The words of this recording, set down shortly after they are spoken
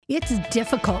It's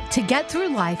difficult to get through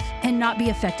life and not be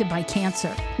affected by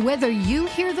cancer. Whether you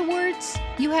hear the words,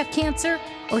 "you have cancer,"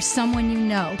 or someone you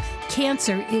know,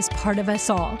 cancer is part of us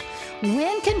all.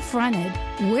 When confronted,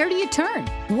 where do you turn?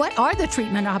 What are the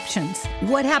treatment options?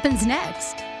 What happens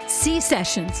next?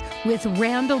 C-Sessions with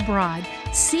Randall Broad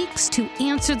seeks to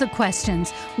answer the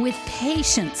questions with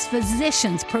patients,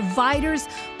 physicians, providers,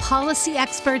 policy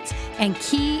experts, and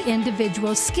key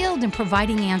individuals skilled in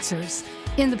providing answers.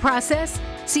 In the process,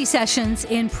 C-Sessions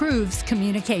improves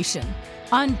communication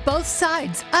on both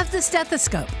sides of the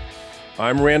stethoscope.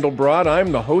 I'm Randall Broad.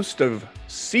 I'm the host of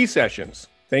C-Sessions.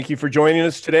 Thank you for joining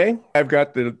us today. I've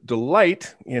got the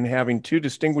delight in having two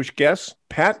distinguished guests,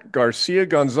 Pat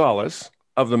Garcia-Gonzalez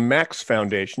of the Max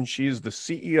Foundation. She's the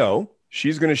CEO.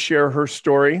 She's going to share her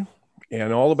story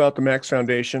and all about the Max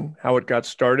Foundation, how it got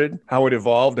started, how it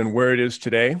evolved, and where it is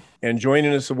today. And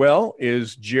joining us as well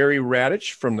is Jerry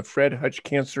Radich from the Fred Hutch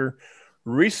Cancer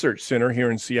Research Center here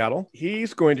in Seattle.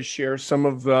 He's going to share some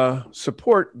of the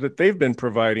support that they've been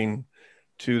providing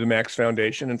to the Max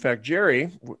Foundation. In fact,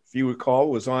 Jerry, if you recall,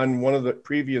 was on one of the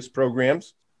previous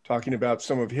programs talking about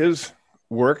some of his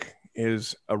work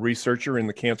as a researcher in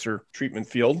the cancer treatment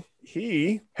field.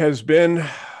 He has been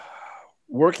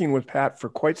working with Pat for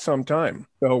quite some time.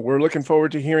 So we're looking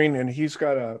forward to hearing, and he's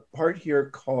got a part here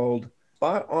called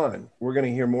Spot On. We're going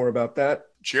to hear more about that.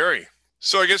 Jerry,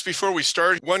 so I guess before we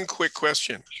start, one quick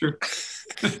question. Sure.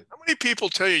 How many people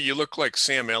tell you look like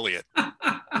Sam Elliott?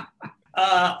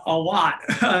 A lot.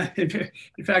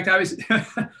 In fact, I was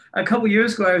a couple of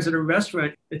years ago, I was at a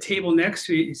restaurant. The table next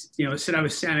to me, said I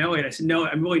was Sam Elliott. I said, no,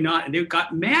 I'm really not. And they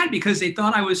got mad because they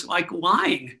thought I was like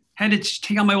lying. Had to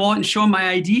take out my wallet and show them my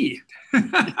ID.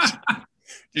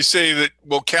 You say that,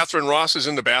 well, Catherine Ross is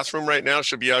in the bathroom right now.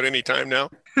 She'll be out any time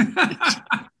now.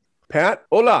 Pat,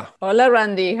 hola. Hola,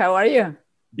 Randy. How are you?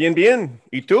 Bien, bien.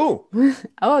 ¿Y tú?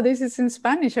 Oh, this is in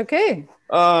Spanish. Okay.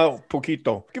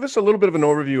 Poquito. Give us a little bit of an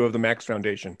overview of the Max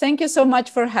Foundation. Thank you so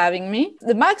much for having me.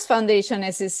 The Max Foundation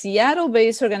is a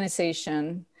Seattle-based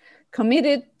organization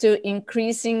committed to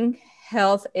increasing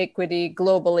health equity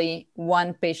globally,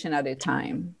 one patient at a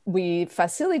time. We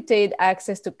facilitate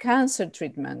access to cancer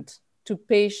treatment to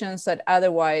patients that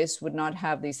otherwise would not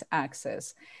have this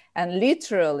access. And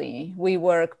literally, we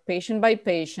work patient by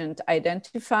patient,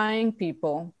 identifying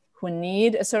people who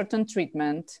need a certain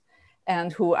treatment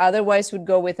and who otherwise would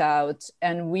go without.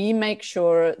 And we make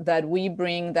sure that we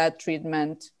bring that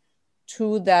treatment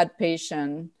to that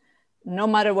patient, no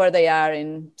matter where they are,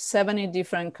 in 70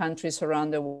 different countries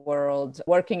around the world,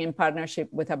 working in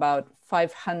partnership with about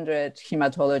 500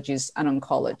 hematologists and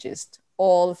oncologists,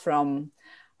 all from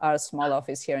our small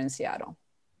office here in Seattle.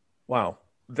 Wow.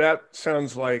 That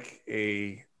sounds like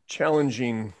a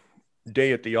challenging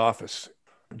day at the office.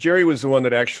 Jerry was the one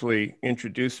that actually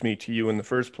introduced me to you in the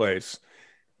first place.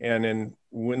 And then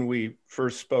when we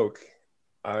first spoke,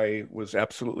 I was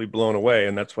absolutely blown away.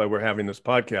 And that's why we're having this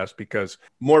podcast, because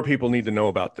more people need to know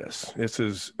about this. This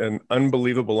is an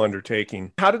unbelievable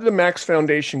undertaking. How did the Max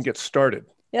Foundation get started?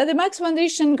 Yeah, the Max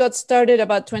Foundation got started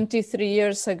about 23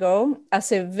 years ago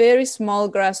as a very small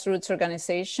grassroots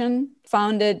organization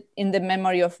founded in the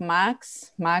memory of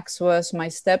Max. Max was my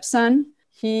stepson.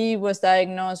 He was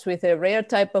diagnosed with a rare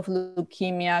type of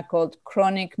leukemia called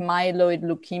chronic myeloid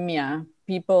leukemia.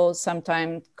 People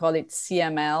sometimes call it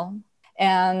CML.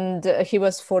 And he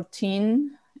was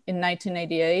 14 in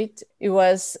 1988. It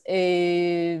was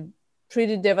a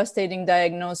pretty devastating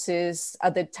diagnosis.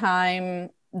 At the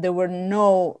time, there were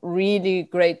no really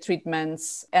great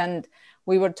treatments. And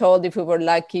we were told if we were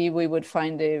lucky, we would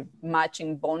find a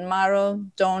matching bone marrow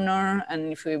donor.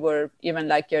 And if we were even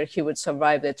luckier, he would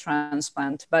survive the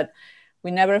transplant. But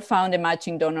we never found a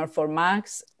matching donor for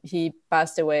Max. He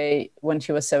passed away when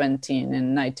he was 17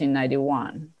 in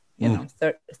 1991.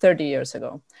 30 years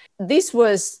ago. This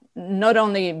was not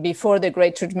only before the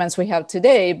great treatments we have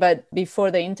today, but before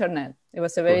the internet. It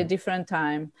was a very different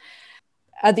time.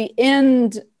 At the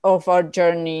end of our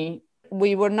journey,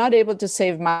 we were not able to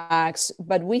save Max,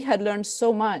 but we had learned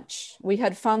so much. We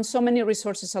had found so many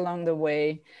resources along the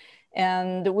way.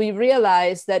 And we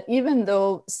realized that even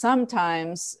though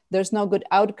sometimes there's no good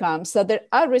outcomes, that there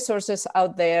are resources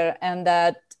out there and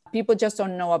that people just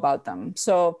don't know about them.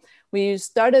 So we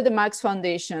started the Max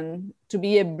Foundation to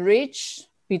be a bridge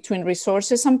between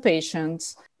resources and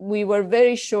patients. We were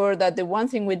very sure that the one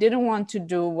thing we didn't want to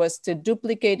do was to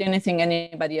duplicate anything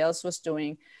anybody else was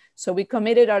doing. So we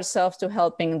committed ourselves to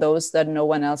helping those that no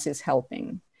one else is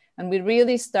helping. And we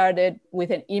really started with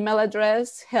an email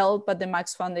address,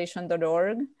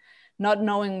 help@themaxfoundation.org, not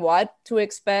knowing what to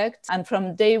expect. And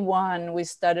from day one, we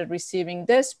started receiving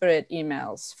desperate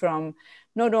emails from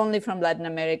not only from Latin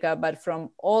America, but from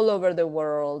all over the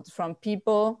world, from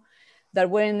people that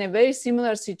were in a very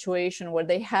similar situation where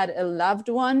they had a loved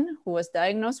one who was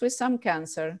diagnosed with some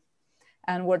cancer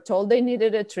and were told they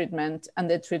needed a treatment, and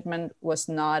the treatment was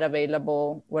not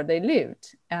available where they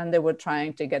lived, and they were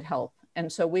trying to get help.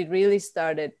 And so we really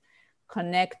started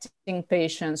connecting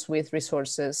patients with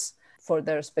resources for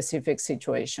their specific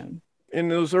situation. In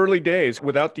those early days,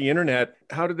 without the internet,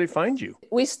 how did they find you?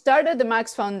 We started the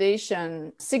Max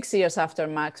Foundation 6 years after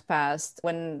Max passed,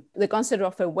 when the concept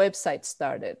of a website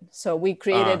started. So we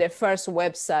created a first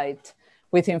website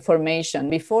with information.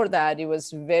 Before that, it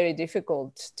was very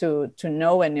difficult to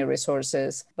know any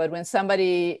resources. But when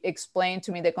somebody explained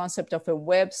to me the concept of a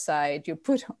website, you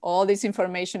put all this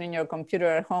information in your computer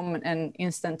at home and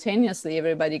instantaneously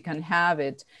everybody can have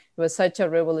it. It was such a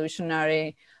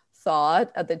revolutionary thought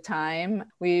at the time.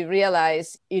 We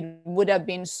realized it would have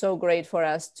been so great for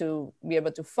us to be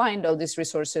able to find all these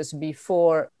resources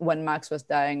before when Max was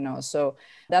diagnosed. So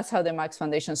that's how the Max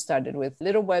Foundation started, with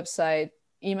little website,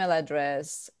 email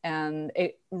address, and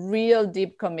a real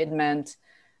deep commitment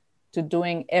to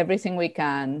doing everything we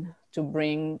can to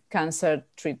bring cancer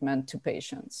treatment to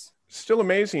patients. Still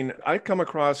amazing. I come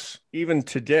across even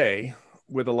today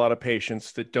with a lot of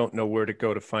patients that don't know where to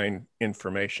go to find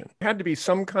information. There had to be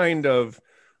some kind of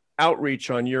outreach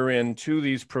on your end to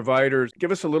these providers.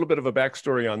 Give us a little bit of a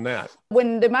backstory on that.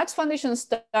 When the Max Foundation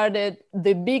started,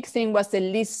 the big thing was the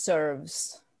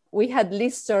listservs. We had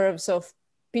listservs of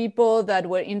people that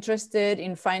were interested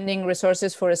in finding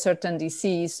resources for a certain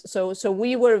disease. So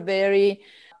we were very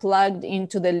plugged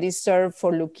into the listserv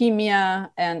for leukemia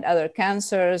and other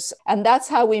cancers. And that's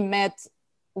how we met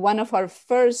one of our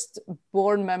first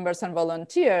board members and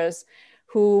volunteers,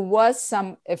 who was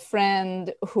a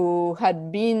friend who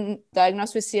had been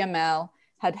diagnosed with CML,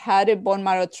 had a bone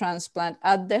marrow transplant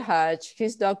at the Hutch.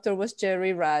 His doctor was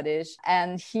Jerry Radish,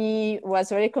 and he was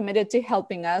very committed to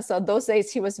helping us. So those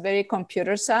days he was very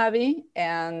computer savvy,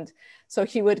 and so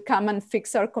he would come and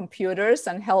fix our computers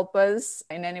and help us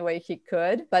in any way he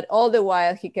could. But all the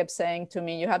while he kept saying to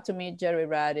me, you have to meet Jerry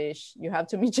Radish. You have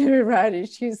to meet Jerry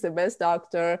Radish. He's the best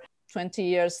doctor. 20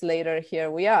 years later, here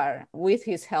we are with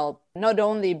his help, not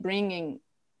only bringing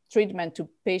treatment to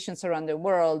patients around the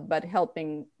world, but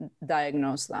helping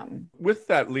diagnose them. With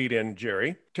that lead in,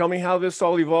 Jerry, tell me how this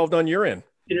all evolved on your end.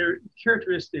 In a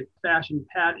characteristic fashion,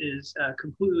 Pat is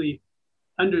completely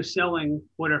underselling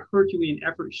what a Herculean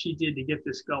effort she did to get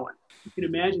this going. You can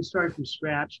imagine starting from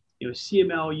scratch.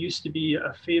 CML used to be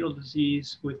a fatal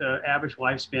disease with an average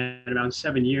lifespan around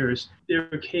 7 years. There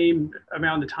came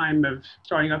around the time of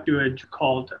starting up to a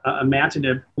called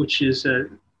imatinib, which is a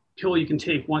pill you can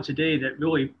take once a day that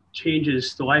really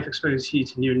changes the life expectancy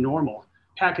to near normal.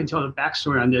 Pat can tell the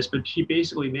backstory on this, but she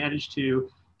basically managed to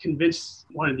convince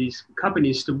one of these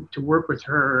companies to work with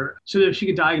her so that she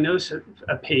could diagnose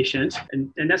a patient.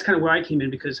 And that's kind of where I came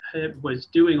in, because I was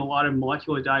doing a lot of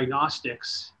molecular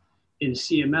diagnostics in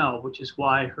CML, which is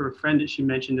why her friend that she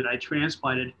mentioned that I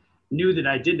transplanted knew that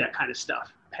I did that kind of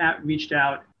stuff. Pat reached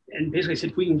out and basically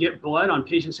said, if we can get blood on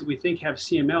patients that we think have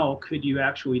CML, could you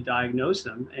actually diagnose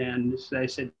them? And so I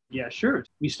said, yeah, sure.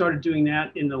 We started doing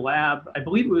that in the lab. I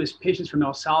believe it was patients from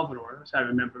El Salvador, as I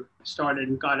remember. Started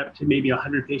and got up to maybe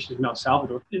 100 patients from El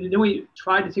Salvador. And then we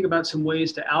tried to think about some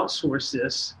ways to outsource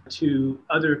this to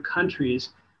other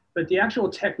countries. But the actual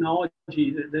technology,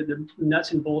 the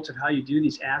nuts and bolts of how you do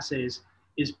these assays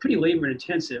is pretty labor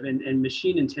intensive and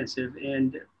machine intensive.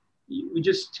 And we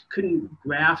just couldn't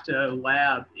graft a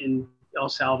lab in El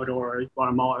Salvador,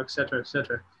 Guatemala, et cetera, et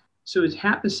cetera. So as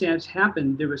happenstance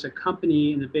happened, there was a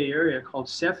company in the Bay Area called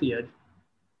Cepheid,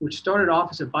 which started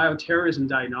off as a bioterrorism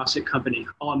diagnostic company.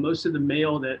 Most of the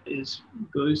mail that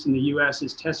goes in the US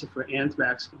is tested for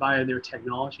anthrax via their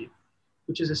technology,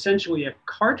 which is essentially a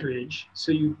cartridge.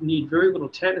 So you need very little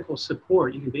technical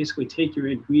support. You can basically take your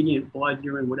ingredient, blood,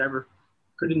 urine, whatever,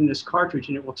 put it in this cartridge,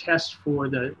 and it will test for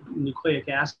the nucleic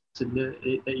acid of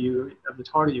the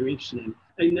target you're interested in.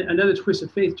 And another twist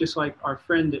of faith, just like our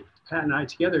friend that Pat and I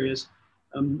together, is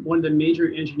one of the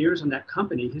major engineers on that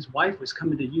company. His wife was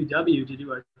coming to UW to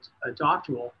do a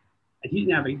doctoral, and he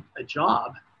didn't have a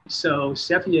job. So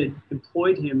Cepheid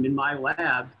employed him in my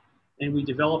lab, and we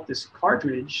developed this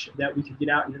cartridge that we could get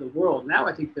out into the world. Now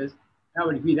I think that I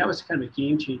would agree that was kind of a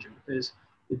game changer, because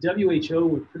the WHO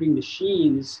were putting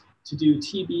machines to do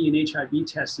TB and HIV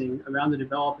testing around the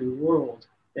developing world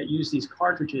that use these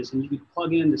cartridges, and you could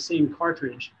plug in the same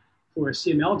cartridge for a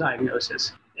CML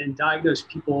diagnosis and diagnose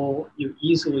people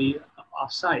easily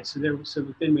off-site. So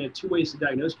then we had two ways to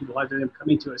diagnose people: either them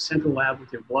coming to a central lab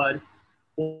with their blood,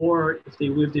 or if they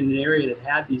lived in an area that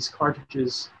had these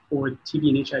cartridges for TB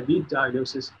and HIV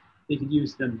diagnosis, they could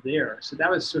use them there. So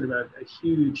that was sort of a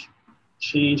huge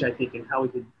change, I think, in how we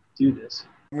could do this.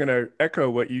 I'm going to echo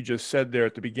what you just said there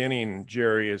at the beginning,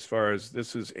 Jerry, as far as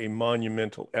this is a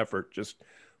monumental effort just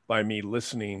by me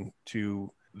listening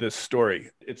to this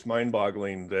story. It's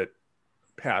mind-boggling that,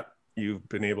 Pat, you've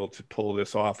been able to pull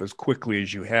this off as quickly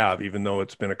as you have, even though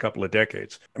it's been a couple of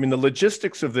decades. I mean, the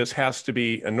logistics of this has to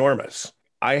be enormous.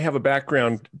 I have a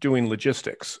background doing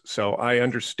logistics, so I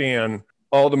understand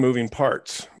all the moving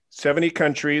parts. 70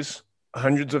 countries,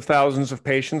 hundreds of thousands of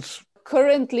patients.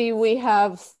 Currently, we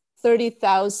have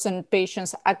 30,000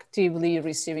 patients actively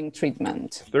receiving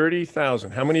treatment.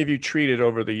 30,000. How many have you treated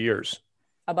over the years?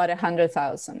 About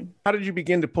 100,000. How did you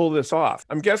begin to pull this off?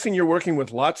 I'm guessing you're working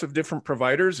with lots of different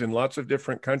providers in lots of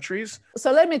different countries.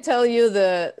 So let me tell you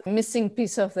the missing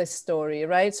piece of the story,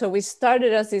 right? So we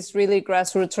started as this really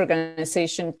grassroots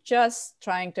organization, just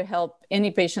trying to help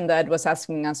any patient that was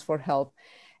asking us for help.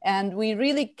 And we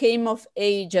really came of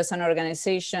age as an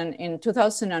organization in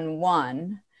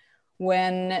 2001,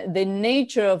 when the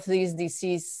nature of this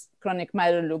disease, chronic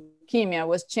myeloid leukemia,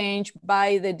 was changed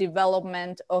by the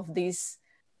development of this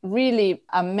really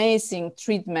amazing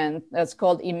treatment that's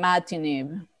called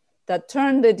imatinib, that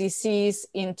turned the disease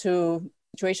into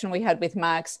a situation we had with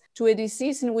Max to a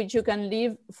disease in which you can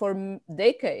live for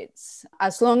decades,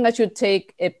 as long as you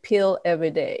take a pill every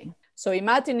day. So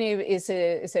imatinib is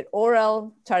an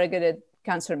oral targeted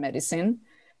cancer medicine.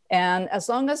 And as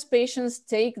long as patients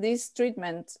take this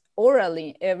treatment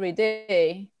orally every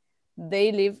day,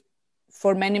 they live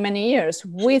for many, many years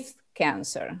with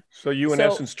cancer. So you, in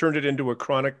essence, turned it into a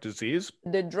chronic disease?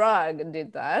 The drug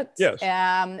did that. Yes.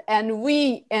 And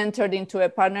we entered into a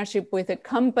partnership with a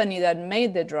company that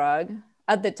made the drug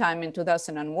at the time in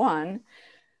 2001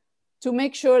 to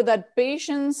make sure that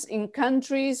patients in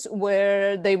countries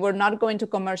where they were not going to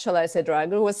commercialize the drug,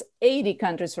 there was 80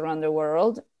 countries around the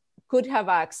world, could have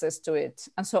access to it.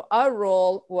 And so our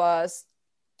role was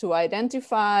to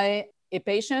identify a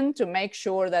patient, to make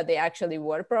sure that they actually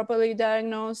were properly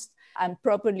diagnosed and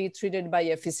properly treated by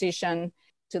a physician,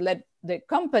 to let the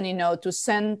company know to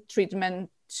send treatment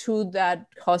to that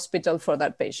hospital for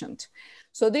that patient.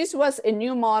 So this was a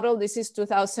new model. This is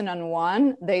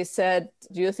 2001. They said,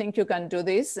 do you think you can do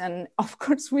this? And of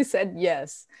course we said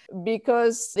yes,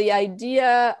 because the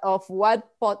idea of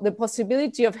the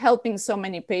possibility of helping so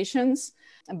many patients,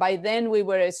 by then we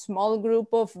were a small group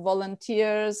of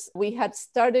volunteers. We had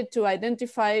started to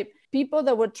identify people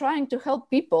that were trying to help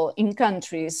people in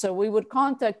countries. So we were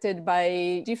contacted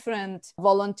by different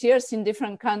volunteers in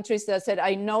different countries that said,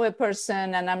 I know a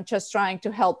person and I'm just trying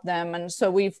to help them. And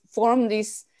so we formed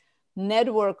this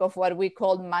network of what we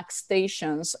called Max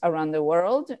stations around the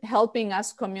world, helping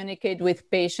us communicate with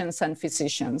patients and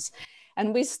physicians.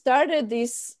 And we started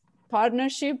this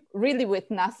partnership really with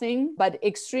nothing, but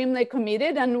extremely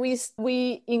committed. And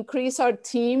we increased our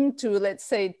team to, let's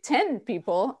say, 10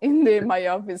 people in my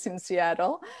office in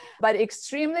Seattle, but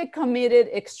extremely committed,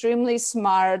 extremely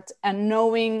smart, and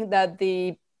knowing that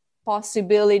the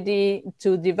possibility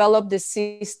to develop the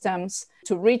systems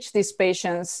to reach these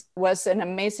patients was an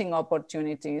amazing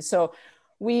opportunity. So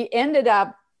we ended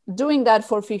up doing that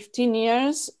for 15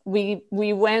 years. We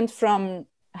went from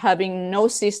having no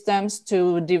systems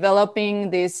to developing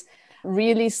this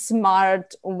really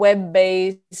smart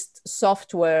web-based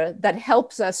software that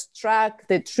helps us track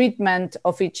the treatment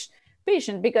of each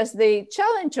patient, because the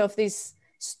challenge of this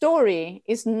story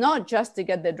is not just to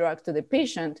get the drug to the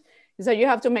patient, is that you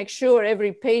have to make sure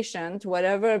every patient,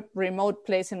 whatever remote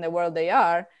place in the world they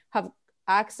are, have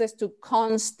access to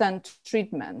constant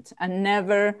treatment and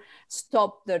never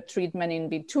stop the treatment in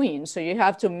between. So you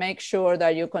have to make sure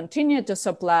that you continue to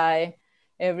supply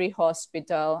every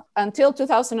hospital. Until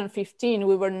 2015,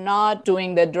 we were not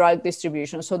doing the drug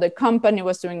distribution. So the company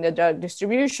was doing the drug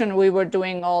distribution. We were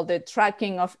doing all the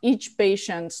tracking of each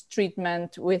patient's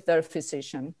treatment with their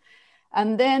physician.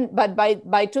 And then, but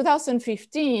by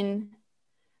 2015,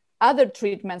 other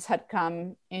treatments had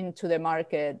come into the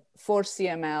market for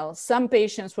CML. Some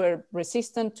patients were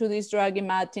resistant to this drug,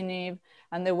 imatinib,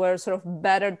 and there were sort of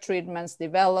better treatments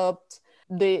developed.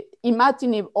 The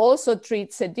imatinib also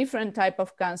treats a different type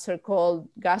of cancer called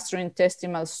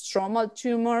gastrointestinal stromal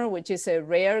tumor, which is a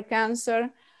rare cancer.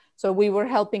 So we were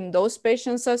helping those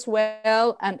patients as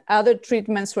well, and other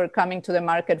treatments were coming to the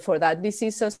market for that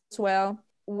disease as well.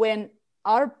 When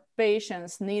our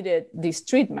patients needed these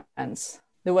treatments,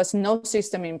 there was no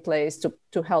system in place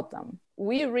to help them.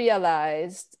 We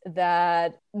realized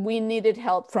that we needed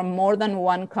help from more than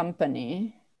one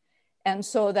company. And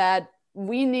so that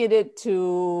we needed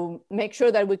to make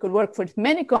sure that we could work with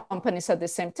many companies at the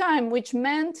same time, which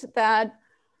meant that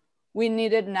we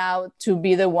needed now to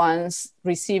be the ones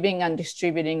receiving and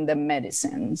distributing the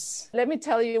medicines. Let me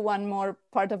tell you one more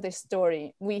part of the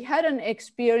story. We had an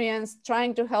experience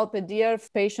trying to help a dear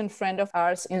patient friend of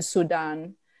ours in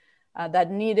Sudan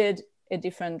that needed a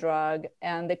different drug,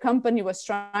 and the company was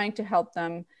trying to help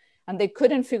them, and they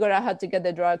couldn't figure out how to get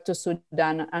the drug to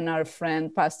Sudan, and our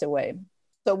friend passed away.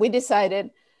 So we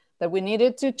decided that we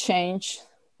needed to change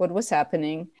what was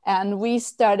happening, and we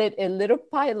started a little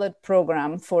pilot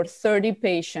program for 30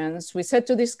 patients. We said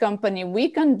to this company, we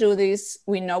can do this.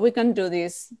 We know we can do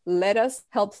this. Let us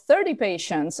help 30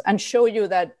 patients and show you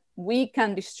that we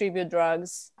can distribute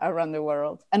drugs around the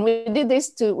world. And we did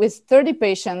this with 30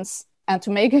 patients. And to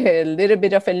make a little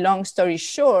bit of a long story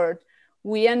short,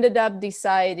 we ended up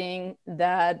deciding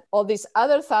that all these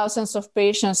other thousands of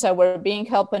patients that were being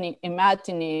helped in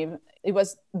imatinib, it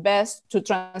was best to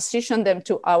transition them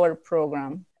to our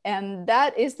program. And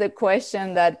that is the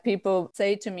question that people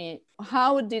say to me,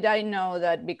 how did I know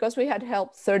that because we had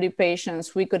helped 30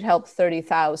 patients, we could help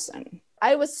 30,000?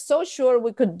 I was so sure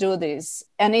we could do this.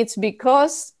 And it's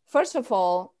because, first of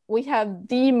all, we have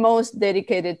the most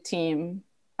dedicated team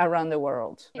around the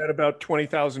world. At about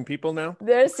 20,000 people now?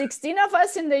 There's 16 of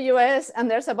us in the US, and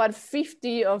there's about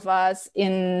 50 of us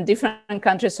in different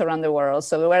countries around the world.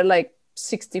 So we're like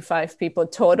 65 people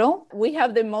total. We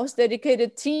have the most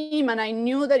dedicated team. And I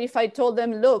knew that if I told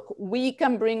them, look, we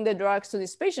can bring the drugs to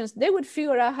these patients, they would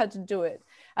figure out how to do it.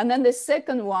 And then the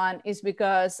second one is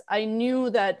because I knew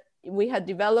that we had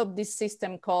developed this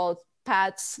system called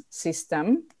PATS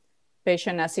system,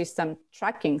 Patient Assistance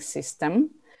Tracking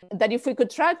System, that if we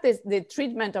could track the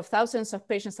treatment of thousands of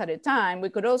patients at a time, we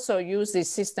could also use this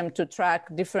system to track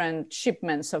different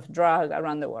shipments of drug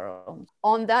around the world.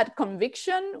 On that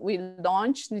conviction, we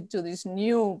launched into this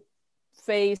new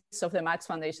phase of the Max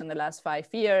Foundation the last 5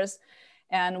 years.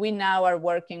 And we now are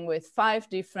working with 5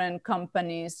 different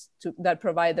companies that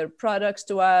provide their products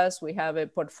to us. We have a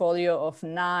portfolio of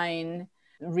 9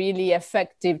 really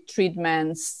effective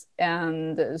treatments.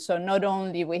 And so not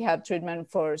only we have treatment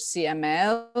for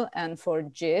CML and for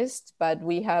GIST, but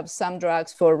we have some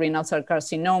drugs for renal cell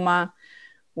carcinoma.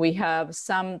 We have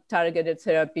some targeted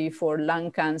therapy for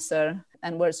lung cancer,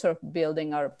 and we're sort of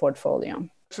building our portfolio.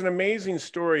 It's an amazing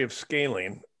story of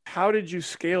scaling. How did you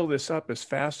scale this up as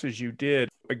fast as you did?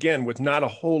 Again, with not a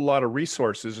whole lot of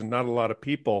resources and not a lot of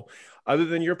people, other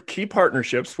than your key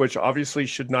partnerships, which obviously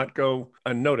should not go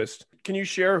unnoticed. Can you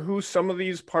share who some of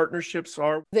these partnerships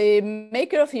are? The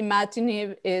maker of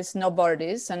imatinib is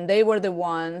Novartis, and they were the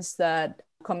ones that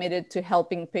committed to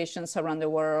helping patients around the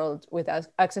world with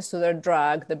access to their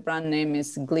drug. The brand name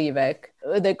is Gleevec.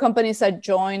 The companies that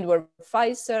joined were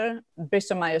Pfizer,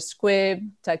 Bristol Myers Squibb,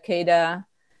 Takeda,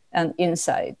 and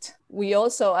Incyte. We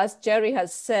also, as Jerry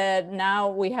has said, now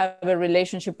we have a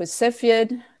relationship with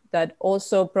Cepheid that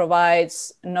also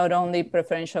provides not only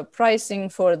preferential pricing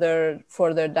for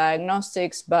their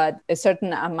diagnostics, but a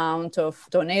certain amount of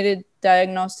donated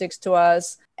diagnostics to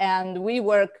us. And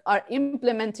our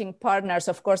implementing partners,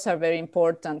 of course, are very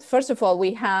important. First of all,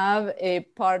 we have a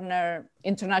partner,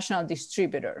 international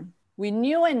distributor. We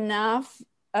knew enough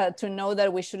to know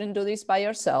that we shouldn't do this by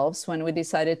ourselves when we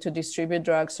decided to distribute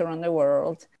drugs around the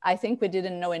world. I think we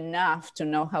didn't know enough to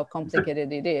know how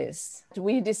complicated it is.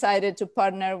 We decided to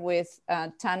partner with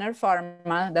Tanner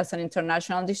Pharma, that's an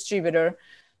international distributor.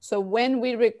 So when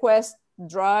we request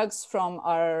drugs from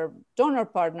our donor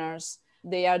partners,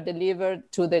 they are delivered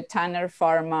to the Tanner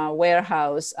Pharma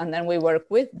warehouse, and then we work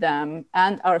with them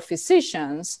and our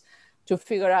physicians to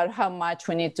figure out how much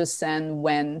we need to send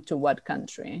when to what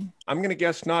country. I'm going to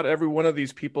guess not every one of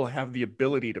these people have the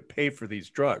ability to pay for these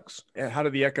drugs. How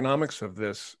do the economics of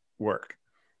this work?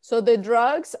 So the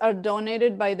drugs are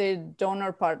donated by the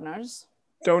donor partners.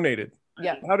 Donated?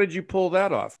 Yeah. How did you pull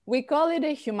that off? We call it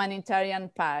a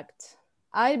humanitarian pact.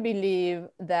 I believe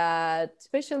that,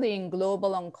 especially in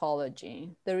global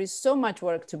oncology, there is so much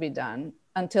work to be done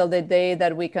until the day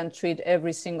that we can treat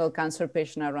every single cancer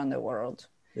patient around the world.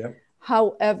 Yep.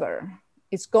 However,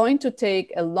 it's going to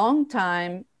take a long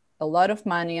time, a lot of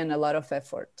money, and a lot of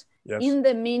effort. Yes. In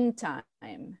the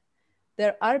meantime,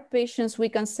 there are patients we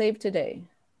can save today.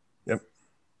 Yep.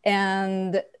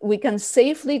 And we can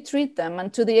safely treat them.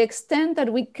 And to the extent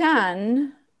that we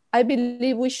can, I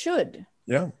believe we should.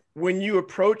 Yeah. When you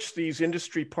approach these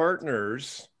industry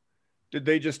partners, did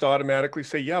they just automatically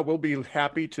say, yeah, we'll be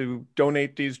happy to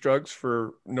donate these drugs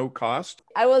for no cost?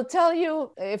 I will tell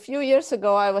you, a few years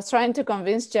ago, I was trying to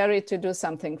convince Jerry to do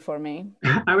something for me.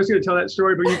 I was going to tell that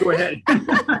story, but you go ahead.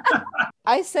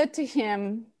 I said to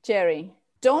him, Jerry,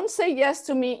 don't say yes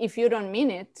to me if you don't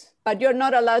mean it, but you're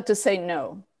not allowed to say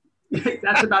no.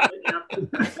 That's about it.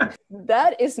 Yeah.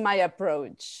 That is my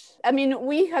approach. I mean,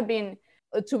 we have been,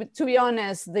 to be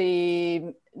honest,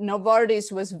 the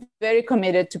Novartis was very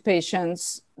committed to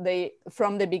patients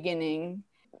from the beginning.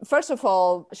 First of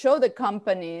all, show the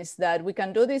companies that we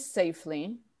can do this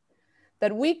safely,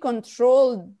 that we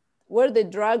control where the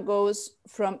drug goes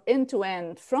from end to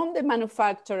end. From the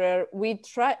manufacturer, we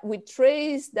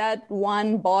trace that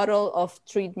one bottle of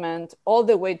treatment all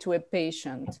the way to a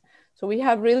patient. So we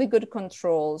have really good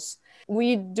controls.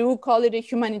 We do call it a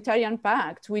humanitarian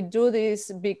pact. We do this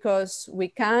because we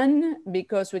can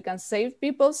save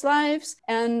people's lives.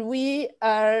 And we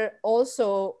are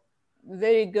also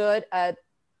very good at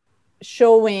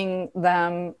showing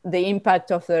them the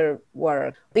impact of their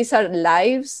work. These are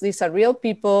lives, these are real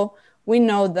people. We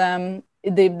know them.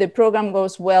 The program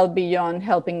goes well beyond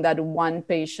helping that one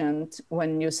patient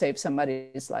when you save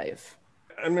somebody's life.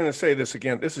 I'm going to say this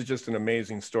again. This is just an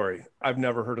amazing story. I've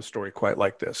never heard a story quite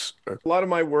like this. A lot of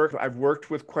my work, I've worked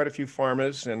with quite a few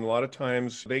pharmas, and a lot of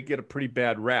times they get a pretty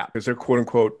bad rap because they're quote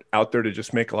unquote out there to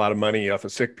just make a lot of money off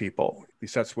of sick people. At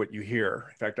least that's what you hear.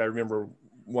 In fact, I remember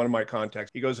one of my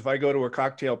contacts, he goes, if I go to a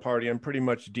cocktail party, I'm pretty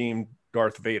much deemed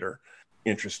Darth Vader.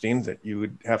 Interesting that you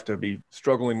would have to be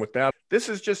struggling with that. This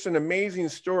is just an amazing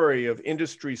story of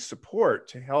industry support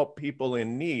to help people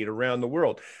in need around the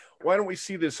world. Why don't we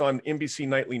see this on NBC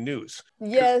Nightly News?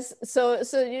 Yes, so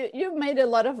you made a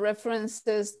lot of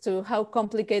references to how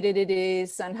complicated it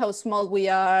is and how small we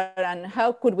are and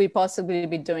how could we possibly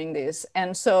be doing this.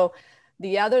 And so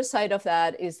the other side of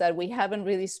that is that we haven't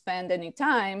really spent any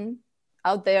time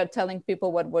out there telling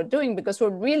people what we're doing because we're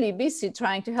really busy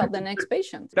trying to help the next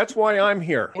patient. That's why I'm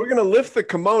here. We're going to lift the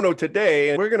kimono today,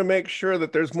 and we're going to make sure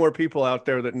that there's more people out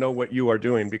there that know what you are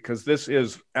doing, because this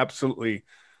is absolutely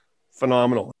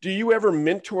phenomenal. Do you ever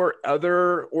mentor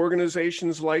other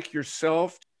organizations like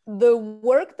yourself? The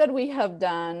work that we have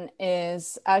done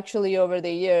is actually over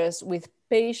the years with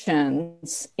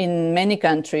patients in many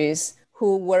countries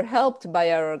who were helped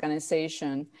by our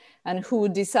organization and who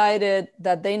decided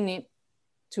that they need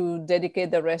to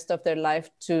dedicate the rest of their life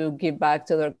to give back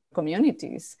to their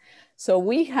communities. So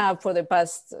we have, for the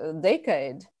past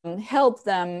decade, helped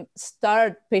them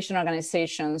start patient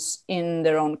organizations in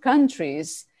their own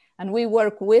countries. And we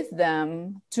work with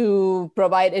them to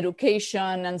provide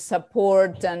education and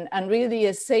support and really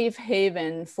a safe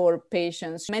haven for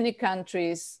patients. In many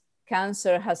countries,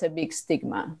 cancer has a big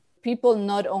stigma. People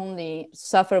not only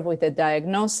suffer with a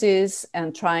diagnosis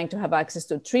and trying to have access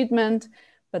to treatment,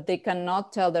 but they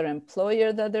cannot tell their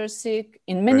employer that they're sick.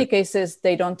 In many cases,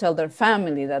 they don't tell their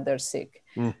family that they're sick.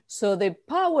 So the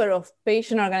power of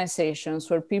patient organizations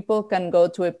where people can go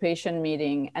to a patient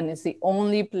meeting and it's the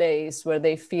only place where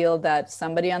they feel that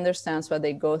somebody understands what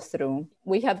they go through.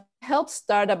 We have helped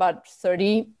start about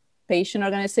 30 patient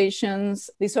organizations.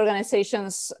 These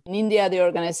organizations, in India, the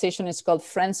organization is called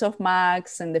Friends of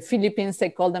Max. In the Philippines, they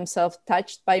call themselves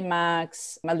Touched by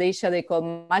Max. Malaysia, they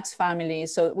call Max Family.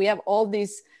 So we have all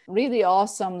these really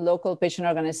awesome local patient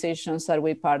organizations that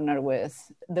we partner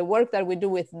with. The work that we do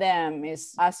with them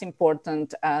is as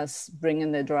important as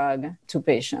bringing the drug to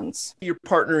patients. You're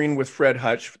partnering with Fred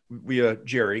Hutch via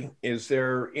Jerry. Is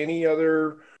there any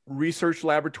other research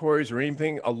laboratories or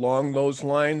anything along those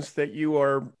lines that you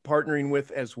are partnering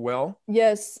with as well?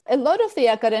 Yes, a lot of the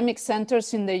academic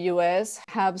centers in the US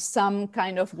have some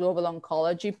kind of global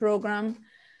oncology program.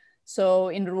 So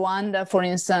in Rwanda, for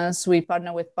instance, we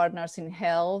partner with Partners in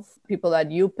Health, people at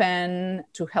UPenn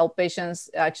to help patients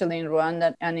actually in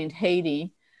Rwanda and in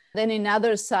Haiti. Then in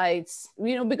other sites,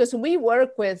 because we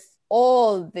work with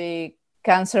all the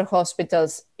cancer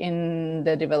hospitals in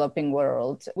the developing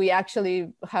world. We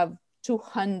actually have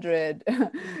 200,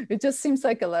 it just seems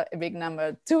like a big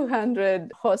number,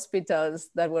 200 hospitals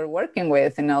that we're working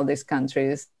with in all these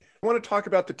countries. I want to talk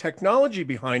about the technology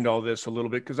behind all this a little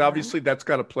bit, because obviously that's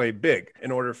got to play big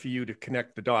in order for you to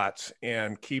connect the dots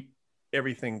and keep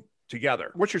everything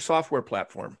together. What's your software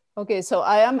platform? Okay, so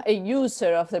I am a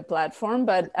user of the platform,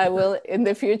 but I will in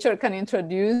the future can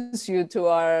introduce you to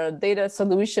our data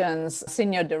solutions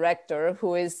senior director,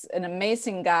 who is an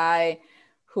amazing guy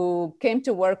who came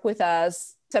to work with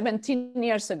us 17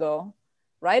 years ago,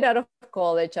 right out of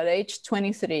college at age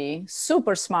 23,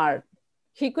 super smart.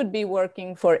 He could be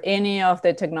working for any of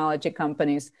the technology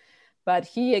companies, but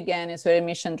he, again, is very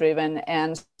mission driven.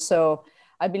 And so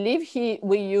I believe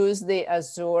we use the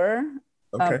Azure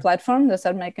platform. Does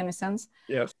that make any sense?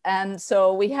 Yes. And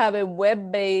so we have a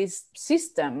web-based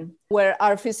system where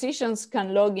our physicians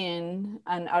can log in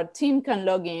and our team can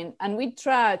log in, and we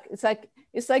track.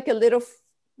 It's like a little,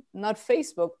 not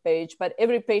Facebook page, but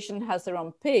every patient has their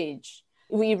own page.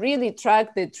 We really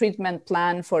track the treatment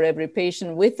plan for every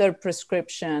patient with their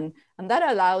prescription. And that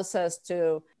allows us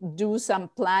to do some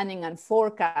planning and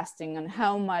forecasting on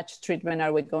how much treatment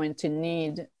are we going to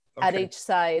need at each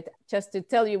site. Just to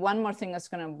tell you one more thing that's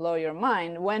going to blow your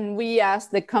mind. When we ask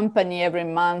the company every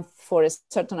month for a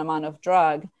certain amount of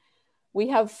drug, we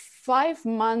have 5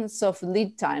 months of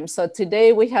lead time. So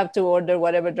today we have to order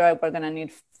whatever drug we're going to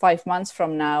need 5 months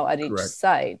from now at each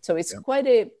site. So it's quite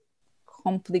a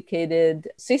complicated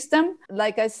system.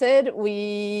 Like I said,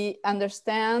 we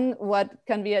understand what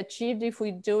can be achieved if we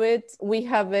do it. We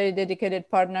have very dedicated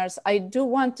partners. I do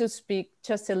want to speak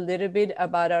just a little bit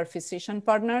about our physician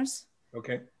partners.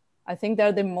 Okay. I think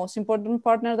they're the most important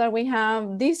partner that we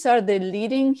have. These are the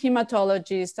leading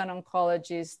hematologists and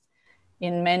oncologists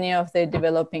in many of the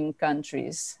developing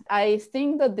countries. I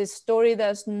think that the story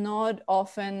that's not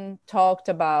often talked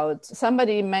about,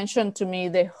 somebody mentioned to me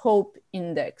the HOPE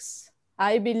Index.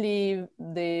 I believe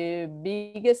the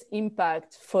biggest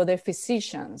impact for the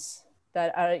physicians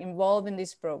that are involved in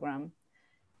this program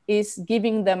is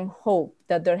giving them hope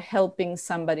that they're helping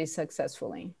somebody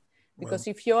successfully. Because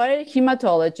if you are a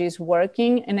hematologist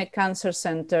working in a cancer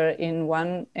center in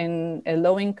a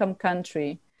low-income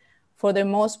country, for the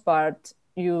most part,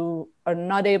 you are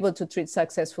not able to treat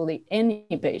successfully any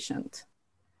patient.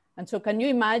 And so can you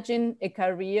imagine a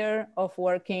career of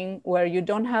working where you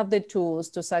don't have the tools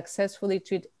to successfully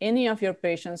treat any of your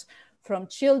patients, from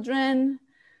children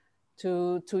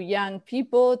to young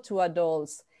people to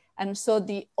adults? And so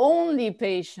the only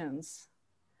patients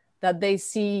that they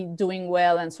see doing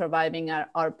well and surviving are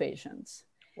our patients.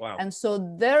 Wow. And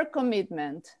so their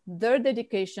commitment, their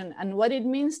dedication, and what it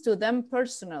means to them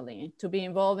personally to be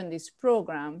involved in this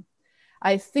program,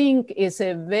 I think is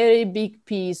a very big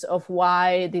piece of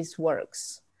why this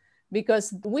works.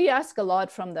 Because we ask a lot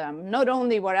from them. Not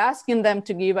only we're asking them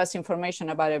to give us information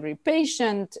about every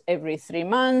patient every 3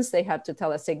 months, they have to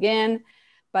tell us again,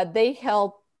 but they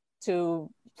help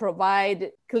to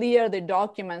provide clear the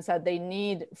documents that they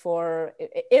need for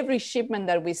every shipment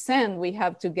that we send. We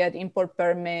have to get import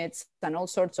permits and all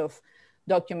sorts of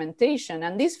documentation.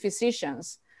 And these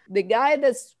physicians, the guy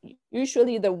that's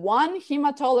usually the one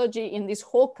hematology in this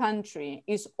whole country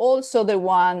is also the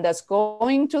one that's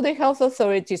going to the health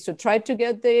authorities to try to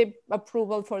get the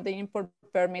approval for the import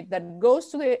permit, that goes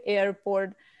to the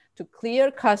airport to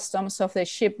clear customs of the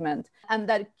shipment, and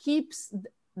that keeps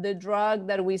the drug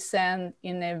that we send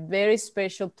in a very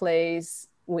special place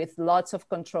with lots of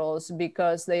controls,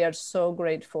 because they are so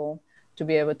grateful to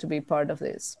be able to be part of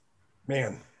this.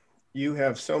 Man, you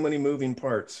have so many moving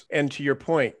parts. And to your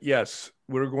point, yes,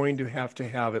 we're going to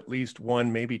have at least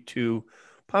one, maybe two,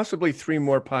 possibly three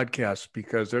more podcasts,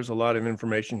 because there's a lot of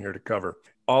information here to cover.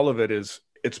 All of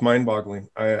it's mind-boggling.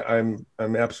 I'm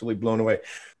absolutely blown away.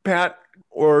 Pat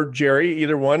or Jerry,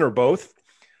 either one or both,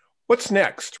 what's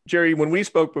next? Jerry, when we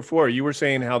spoke before, you were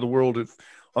saying how the world of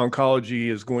oncology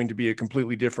is going to be a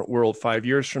completely different world 5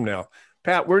 years from now.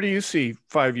 Pat, where do you see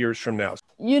 5 years from now?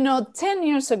 10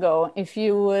 years ago, if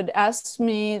you would ask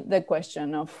me the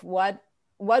question of what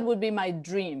would be my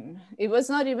dream, it was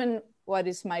not even what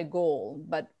is my goal,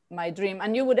 but my dream.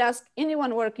 And you would ask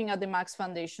anyone working at the Max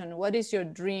Foundation, what is your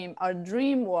dream? Our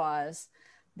dream was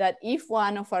that if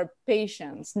one of our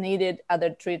patients needed other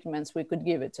treatments, we could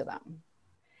give it to them.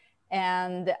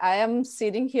 And I am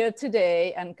sitting here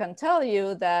today and can tell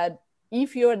you that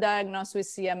if you're diagnosed with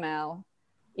CML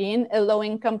in a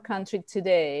low-income country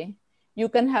today, you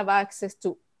can have access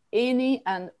to any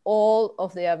and all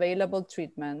of the available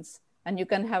treatments, and you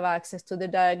can have access to the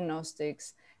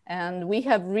diagnostics. And we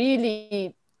have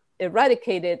really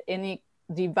eradicated any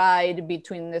divide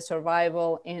between the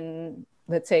survival in,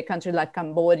 let's say, a country like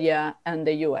Cambodia and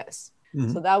the US.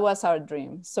 Mm-hmm. So that was our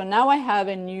dream. So now I have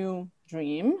a new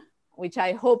dream, which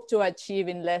I hope to achieve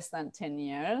in less than 10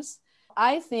 years.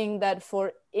 I think that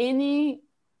for any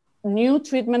new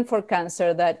treatment for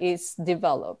cancer that is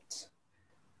developed,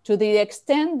 to the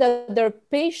extent that there are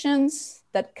patients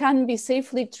that can be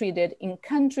safely treated in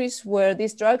countries where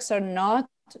these drugs are not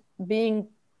being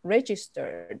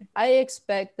registered, I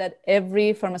expect that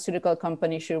every pharmaceutical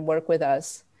company should work with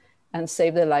us and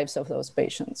save the lives of those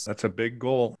patients. That's a big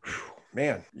goal.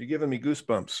 Man, you're giving me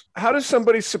goosebumps. How does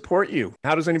somebody support you?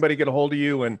 How does anybody get a hold of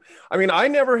you? And I mean, I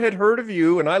never had heard of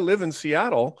you, and I live in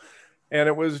Seattle, and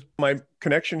it was my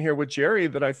connection here with Jerry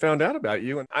that I found out about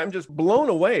you. And I'm just blown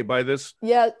away by this.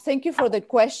 Yeah, thank you for the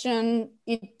question.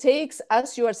 It takes,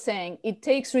 as you are saying, it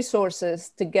takes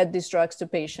resources to get these drugs to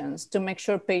patients, to make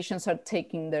sure patients are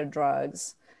taking their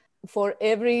drugs. For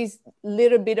every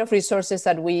little bit of resources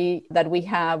that we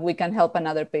have, we can help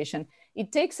another patient.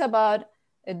 It takes about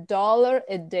 $1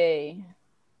 a day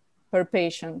per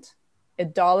patient,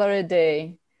 $1 a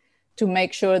day, to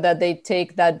make sure that they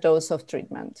take that dose of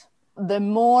treatment. The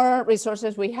more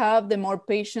resources we have, the more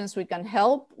patients we can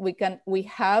help. We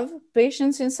have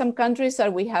patients in some countries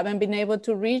that we haven't been able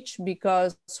to reach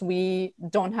because we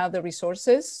don't have the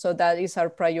resources. So that is our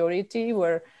priority.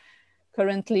 We're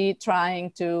currently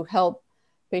trying to help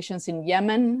patients in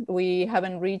Yemen. We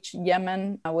haven't reached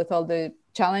Yemen with all the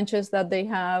challenges that they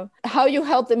have. How you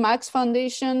help the Max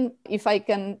Foundation, if I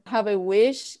can have a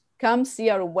wish, come see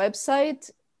our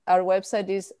website. Our website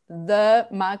is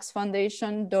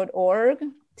themaxfoundation.org,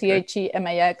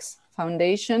 THEMAX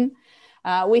Foundation.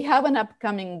 We have an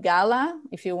upcoming gala.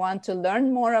 If you want to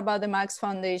learn more about the Max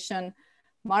Foundation,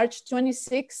 March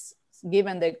 26th,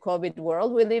 given the COVID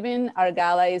world we live in, our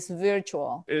gala is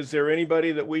virtual. Is there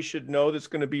anybody that we should know that's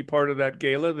going to be part of that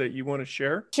gala that you want to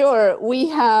share? Sure. We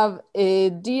have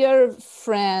a dear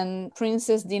friend,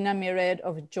 Princess Dina Mired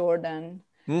of Jordan.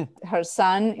 Her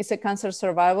son is a cancer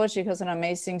survivor. She has an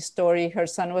amazing story. Her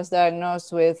son was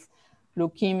diagnosed with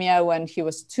leukemia when he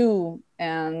was 2,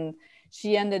 and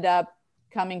she ended up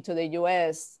coming to the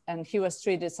US, and he was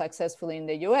treated successfully in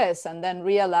the US, and then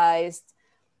realized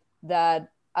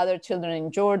that other children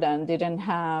in Jordan didn't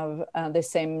have the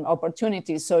same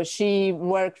opportunities. So she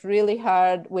worked really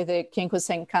hard with the King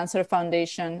Hussein Cancer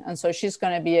Foundation, and so she's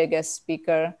going to be a guest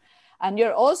speaker. And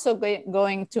you're also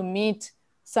going to meet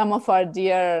some of our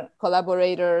dear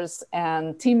collaborators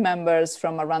and team members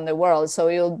from around the world. So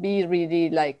it'll be really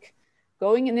like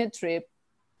going in a trip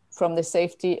from the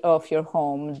safety of your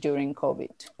home during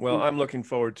COVID. Well, I'm looking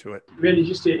forward to it. Randy,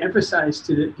 just to emphasize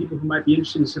to the people who might be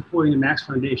interested in supporting the Max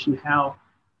Foundation, how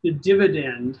the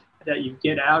dividend that you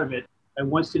get out of it, I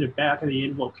once did a back of the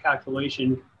envelope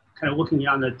calculation, kind of looking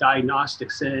on the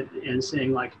diagnostics and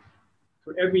saying, like,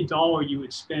 for every dollar you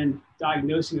would spend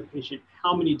diagnosing a patient,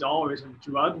 how many dollars of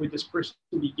drug would this person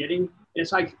be getting?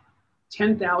 It's like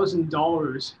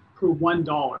 $10,000 per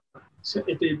 $1. So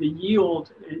if the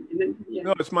yield, and then,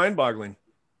 no, it's mind-boggling.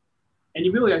 And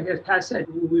you really, as Pat said,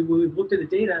 when we looked at the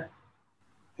data,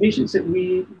 patients that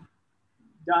we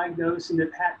diagnose and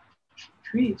that Pat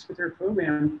treats with their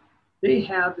program, they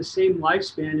have the same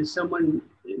lifespan as someone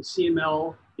in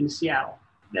CML in Seattle.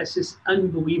 That's just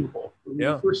unbelievable. When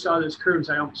I first saw those curves,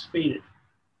 I almost fainted.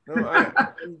 No,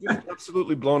 I'm just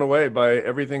absolutely blown away by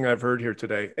everything I've heard here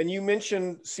today. And you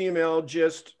mentioned CML,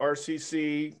 GIST,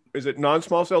 RCC. Is it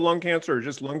non-small cell lung cancer or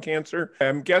just lung cancer?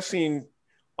 I'm guessing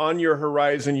on your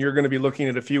horizon, you're going to be looking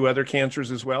at a few other cancers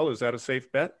as well. Is that a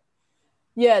safe bet?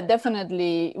 Yeah,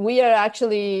 definitely. We are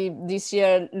actually this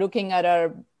year looking at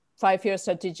our 5-year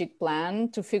strategic plan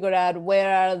to figure out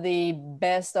where are the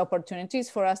best opportunities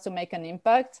for us to make an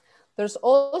impact. There's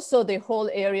also the whole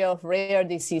area of rare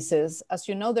diseases. As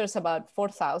you know, there's about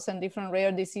 4,000 different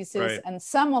rare diseases, right? And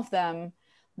some of them,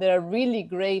 there are really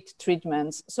great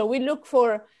treatments. So we look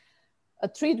for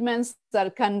treatments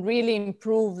that can really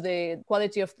improve the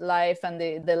quality of life and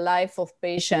the life of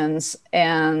patients.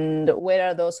 And where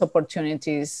are those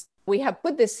opportunities? We have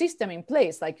put the system in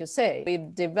place, like you say.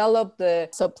 We've developed the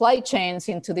supply chains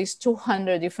into these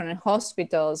 200 different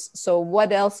hospitals. So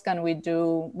what else can we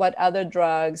do? What other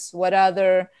drugs, what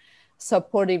other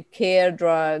supportive care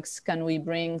drugs can we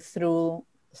bring through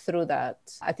that?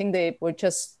 I think we're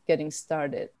just getting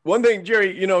started. One thing,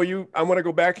 Jerry, I want to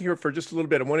go back here for just a little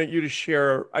bit. I wanted you to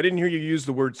share, I didn't hear you use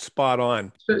the word spot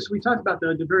on. So we talked about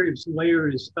the various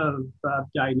layers of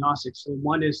diagnostics. So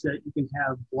one is that you can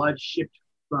have blood shipped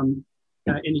from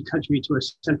any country to a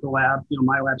central lab,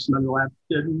 my lab, some other lab.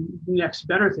 The next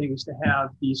better thing is to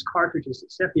have these cartridges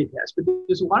that sepia test. But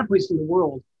there's a lot of places in the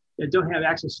world that don't have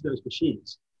access to those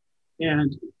machines.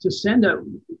 And to send a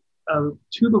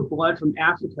tube of blood from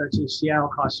Africa to Seattle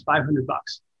costs $500.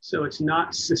 So it's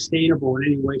not sustainable in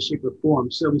any way, shape, or form.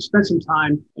 So we spent some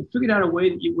time and figured out a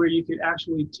way where you could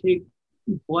actually take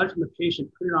blood from a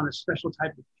patient, put it on a special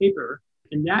type of paper,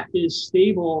 and that is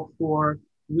stable for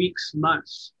weeks,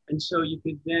 months. And so you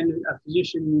could then, a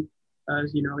physician,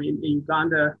 in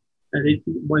Uganda,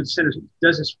 one of the centers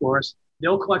does this for us,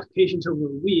 they'll collect patients over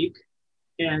a week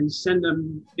and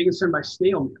they can send by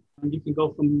snail mail. And you can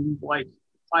go from like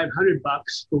 $500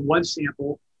 for one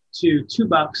sample to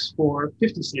 $2 for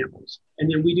 50 samples.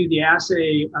 And then we do the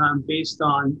assay based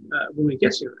on when it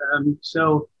gets here.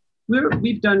 So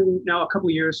we've done now a couple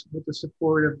of years with the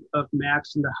support of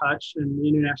Max and the Hutch and the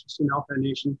International CML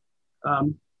Foundation.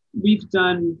 We've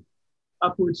done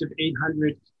upwards of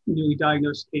 800 newly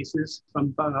diagnosed cases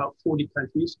from about 40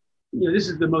 countries. This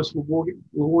is the most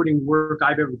rewarding work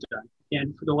I've ever done.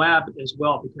 And for the lab as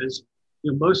well, because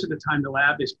most of the time the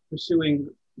lab is pursuing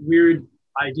weird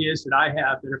ideas that I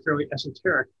have that are fairly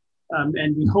esoteric.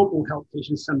 and we hope will help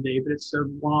patients someday, but it's a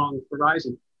long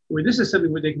horizon. Where this is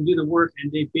something where they can do the work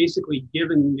and they've basically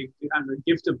given the kind of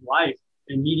gift of life,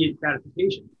 immediate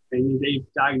gratification. And they've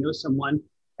diagnosed someone,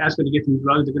 that's going to get them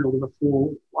drugs, they're going to live a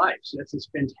full life. So that's just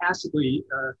fantastically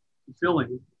fulfilling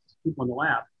to people in the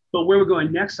lab. But where we're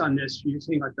going next on this, you're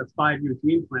saying like the 5-year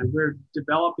dream plan, we're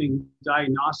developing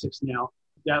diagnostics now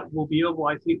that will be able,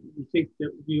 we think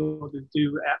that we'll be able to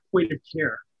do at point of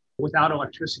care without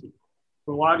electricity.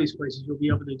 For a lot of these places, you'll be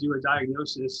able to do a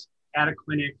diagnosis at a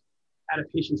clinic, at a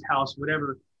patient's house,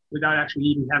 whatever, without actually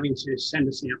even having to send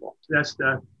a sample. So that's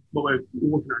what we're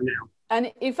working on now.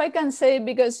 And if I can say,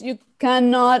 because you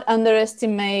cannot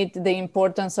underestimate the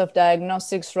importance of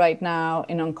diagnostics right now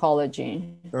in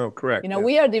oncology. Oh, correct.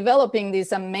 We are developing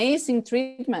these amazing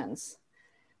treatments,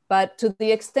 but to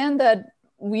the extent that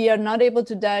we are not able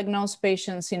to diagnose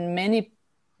patients in many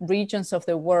regions of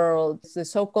the world, the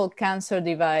so-called cancer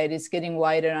divide is getting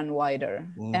wider and wider.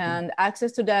 Mm-hmm. And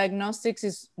access to diagnostics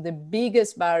is the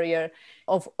biggest barrier.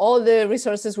 Of all the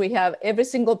resources we have, every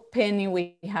single penny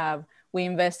we have, we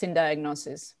invest in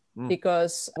diagnosis.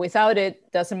 Because without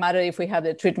it, doesn't matter if we have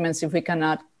the treatments, if we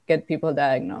cannot get people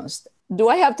diagnosed. Do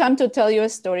I have time to tell you a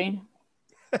story?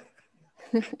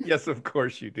 Yes, of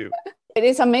course you do. It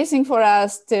is amazing for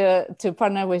us to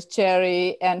partner with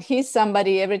Jerry, and he's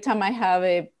somebody, every time I have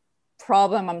a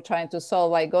problem I'm trying to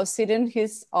solve, I go sit in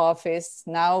his office.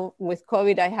 Now with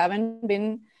COVID, I haven't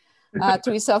been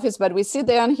to his office, but we sit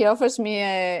there and he offers me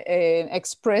an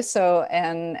espresso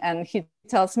and he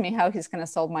tells me how he's going to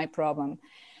solve my problem.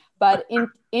 But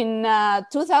in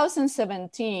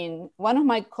 2017, one of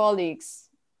my colleagues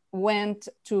went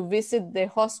to visit the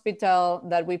hospital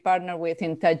that we partner with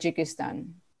in Tajikistan.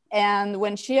 And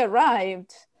when she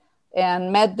arrived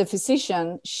and met the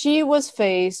physician, she was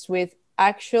faced with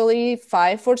actually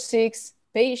 5 or 6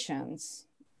 patients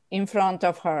in front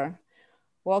of her,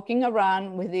 walking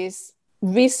around with these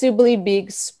visibly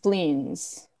big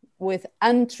spleens with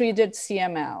untreated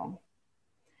CML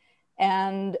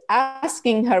and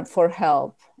asking her for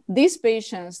help. These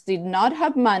patients did not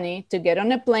have money to get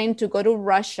on a plane to go to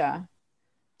Russia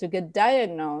to get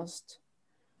diagnosed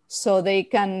so they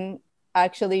can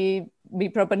actually be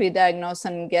properly diagnosed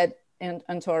and get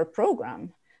into our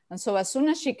program. And so as soon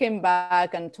as she came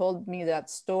back and told me that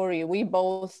story, we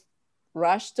both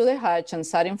rushed to the Hutch and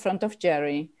sat in front of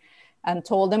Jerry and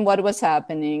told him what was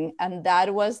happening. And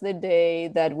that was the day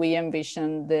that we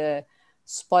envisioned the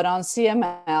spot on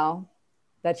CML,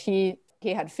 that he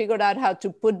had figured out how to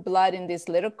put blood in these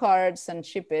little cards and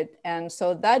ship it. And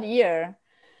so that year,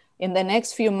 in the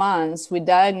next few months, we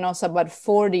diagnosed about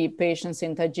 40 patients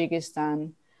in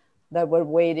Tajikistan that were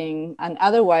waiting and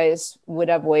otherwise would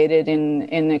have waited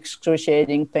in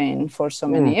excruciating pain for so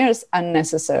many years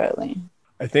unnecessarily.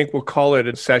 I think we'll call it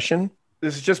a session.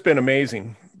 This has just been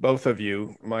amazing. Both of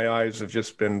you, my eyes have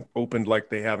just been opened like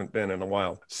they haven't been in a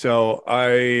while. So I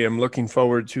am looking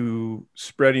forward to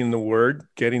spreading the word,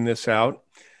 getting this out,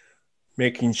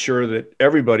 making sure that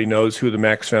everybody knows who the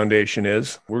Max Foundation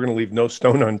is. We're going to leave no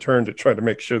stone unturned to try to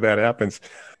make sure that happens.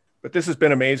 But this has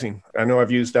been amazing. I know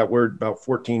I've used that word about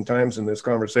 14 times in this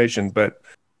conversation, but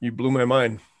you blew my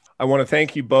mind. I want to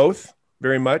thank you both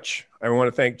very much. I want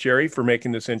to thank Jerry for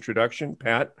making this introduction.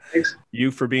 Pat, thanks. You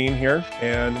for being here.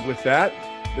 And with that,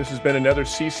 this has been another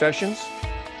C-Sessions.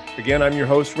 Again, I'm your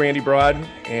host, Randy Broad,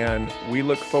 and we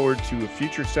look forward to a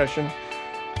future session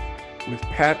with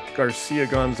Pat Garcia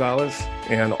Gonzalez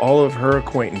and all of her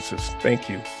acquaintances. Thank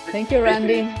you. Thank you,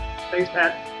 Randy. Thanks,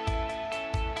 Pat.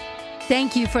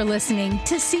 Thank you for listening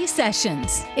to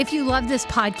C-Sessions. If you love this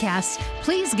podcast,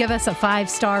 please give us a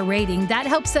 5-star rating. That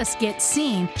helps us get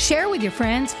seen. Share with your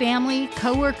friends, family,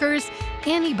 coworkers,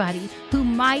 anybody who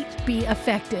might be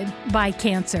affected by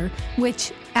cancer,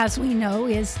 which, as we know,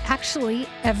 is actually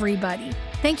everybody.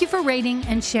 Thank you for rating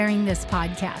and sharing this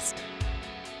podcast.